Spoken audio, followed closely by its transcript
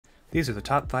These are the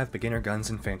top 5 beginner guns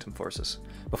in Phantom Forces.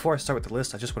 Before I start with the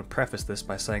list, I just want to preface this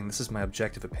by saying this is my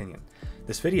objective opinion.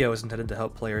 This video is intended to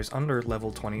help players under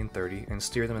level 20 and 30 and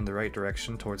steer them in the right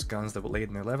direction towards guns that will aid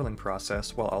in their leveling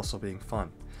process while also being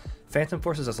fun. Phantom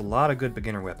Forces has a lot of good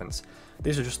beginner weapons.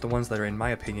 These are just the ones that are in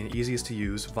my opinion easiest to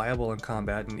use, viable in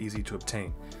combat, and easy to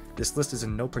obtain. This list is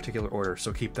in no particular order,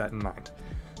 so keep that in mind.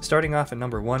 Starting off at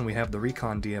number 1, we have the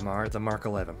Recon DMR, the Mark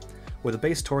 11. With a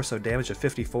base torso damage of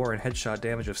 54 and headshot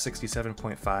damage of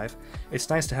 67.5, it's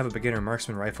nice to have a beginner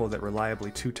marksman rifle that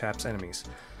reliably 2-taps enemies.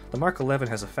 The Mark 11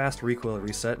 has a fast recoil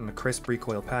reset and a crisp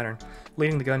recoil pattern,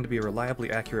 leading the gun to be a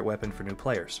reliably accurate weapon for new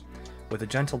players. With a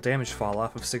gentle damage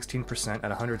falloff of 16% at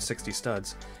 160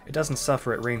 studs, it doesn't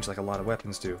suffer at range like a lot of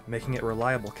weapons do, making it a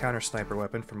reliable counter-sniper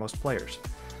weapon for most players.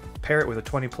 Pair it with a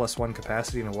 20+1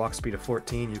 capacity and a walk speed of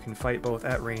 14, you can fight both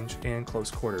at range and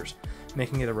close quarters,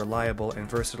 making it a reliable and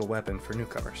versatile weapon for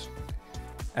newcomers.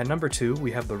 At number 2,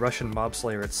 we have the Russian mob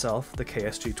slayer itself, the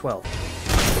KSG-12.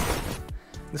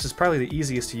 This is probably the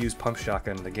easiest to use pump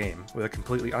shotgun in the game, with a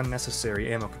completely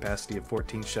unnecessary ammo capacity of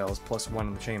 14 shells plus 1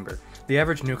 in the chamber. The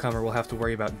average newcomer will have to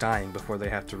worry about dying before they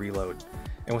have to reload.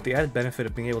 And with the added benefit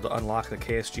of being able to unlock the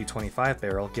KSG-25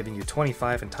 barrel, giving you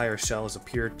 25 entire shells of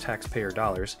pure taxpayer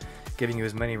dollars, giving you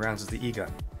as many rounds as the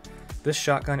E-gun. This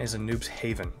shotgun is a noob's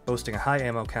haven, boasting a high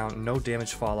ammo count, no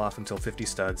damage fall off until 50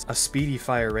 studs, a speedy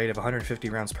fire rate of 150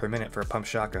 rounds per minute for a pump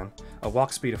shotgun, a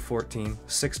walk speed of 14,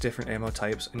 6 different ammo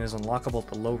types, and is unlockable at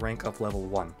the low rank of level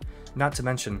 1. Not to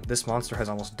mention, this monster has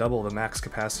almost double the max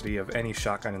capacity of any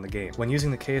shotgun in the game. When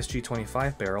using the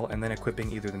KSG-25 barrel and then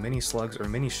equipping either the mini slugs or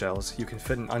mini shells, you can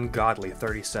fit an ungodly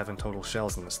 37 total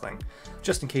shells in this thing,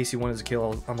 just in case you wanted to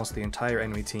kill almost the entire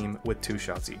enemy team with 2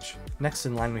 shots each. Next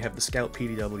in line we have the Scout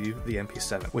PDW, the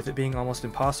MP7. With it being almost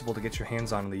impossible to get your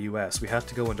hands on in the US, we have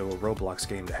to go into a Roblox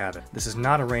game to have it. This is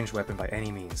not a ranged weapon by any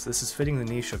means. This is fitting the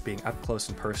niche of being up close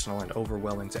and personal and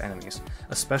overwhelming to enemies,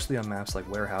 especially on maps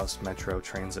like Warehouse, Metro,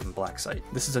 Transit, and Black Site.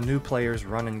 This is a new player's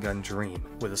run and gun dream,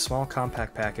 with a small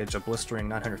compact package, a blistering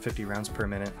 950 rounds per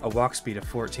minute, a walk speed of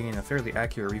 14, and a fairly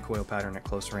accurate recoil pattern at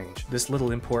close range. This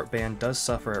little import band does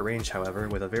suffer at range, however,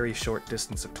 with a very short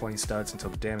distance of 20 studs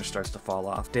until the damage starts to fall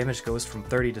off. Damage goes from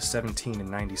 30 to 17 in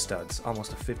 90 studs,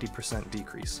 almost a 50%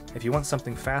 decrease. If you want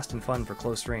something fast and fun for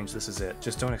close range, this is it.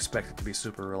 Just don't expect it to be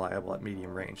super reliable at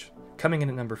medium range. Coming in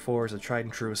at number 4 is a tried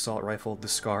and true assault rifle, the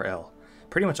Scar L.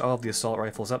 Pretty much all of the assault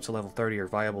rifles up to level 30 are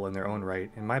viable in their own right.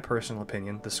 In my personal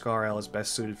opinion, the Scar L is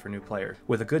best suited for new players.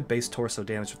 With a good base torso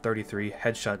damage of 33,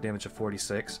 headshot damage of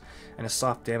 46, and a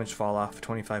soft damage fall off of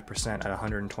 25% at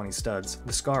 120 studs,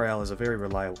 the Scar L is a very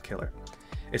reliable killer.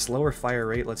 Its lower fire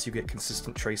rate lets you get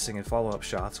consistent tracing and follow-up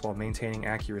shots while maintaining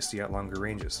accuracy at longer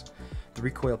ranges. The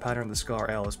recoil pattern of the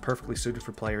Scar L is perfectly suited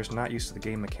for players not used to the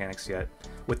game mechanics yet.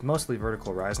 With mostly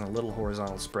vertical rise and a little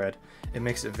horizontal spread, it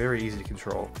makes it very easy to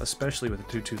control, especially with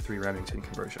the 223 Remington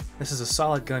conversion. This is a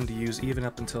solid gun to use even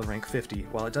up until rank 50.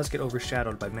 While it does get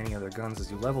overshadowed by many other guns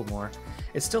as you level more,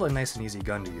 it's still a nice and easy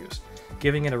gun to use,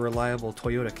 giving it a reliable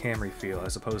Toyota Camry feel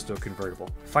as opposed to a convertible.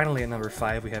 Finally at number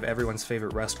 5 we have everyone's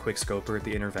favorite Rust quickscoper,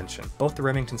 the Intervention. Both the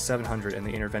Remington 700 and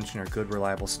the Intervention are good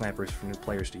reliable snipers for new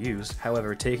players to use.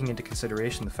 However, taking into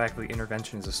consideration the fact that the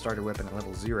Intervention is a starter weapon at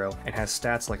level 0 and has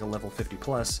stats like a level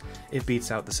 50+, it beats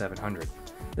out the 700.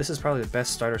 This is probably the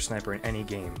best starter sniper in any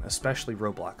game, especially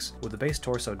Roblox. With a base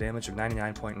torso damage of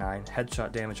 99.9,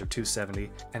 headshot damage of 270,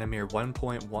 and a mere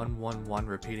 1.111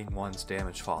 repeating ones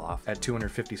damage fall off at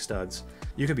 250 studs,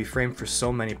 you could be framed for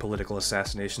so many political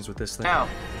assassinations with this thing. Now,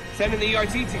 send in the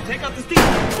ERT team, take out the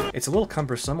steam! It's a little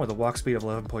cumbersome with a walk speed of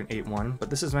 11.81, but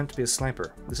this is meant to be a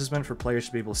sniper. This is meant for players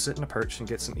to be able to sit in a perch and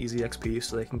get some easy XP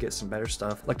so they can get some better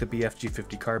stuff like the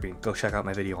BFG-50 carbine. Go check out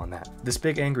my video on that. This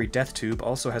big angry death tube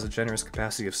also has a generous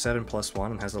capacity of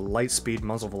 7+1 and has a light speed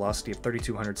muzzle velocity of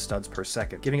 3200 studs per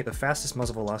second, giving it the fastest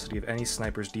muzzle velocity of any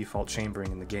sniper's default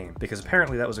chambering in the game, because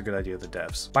apparently that was a good idea of the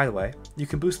devs. By the way, you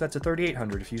can boost that to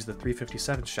 3800 if you use the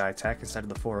 357 shy attack instead of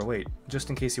the 408, just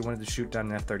in case you wanted to shoot down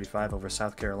an F-35 over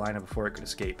South Carolina before it could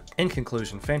escape. In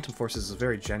conclusion, Phantom Forces is a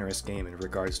very generous game in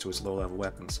regards to its low-level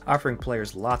weapons, offering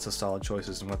players lots of solid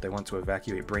choices in what they want to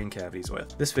evacuate brain cavities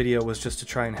with. This video was just to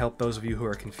try and help those of you who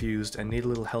are confused and need a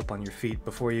little help on your feet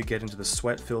before you get into the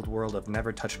sweat-filled world of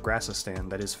never touch Grassistan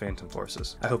that is Phantom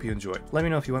Forces. I hope you enjoyed. Let me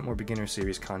know if you want more beginner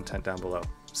series content down below.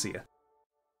 See ya.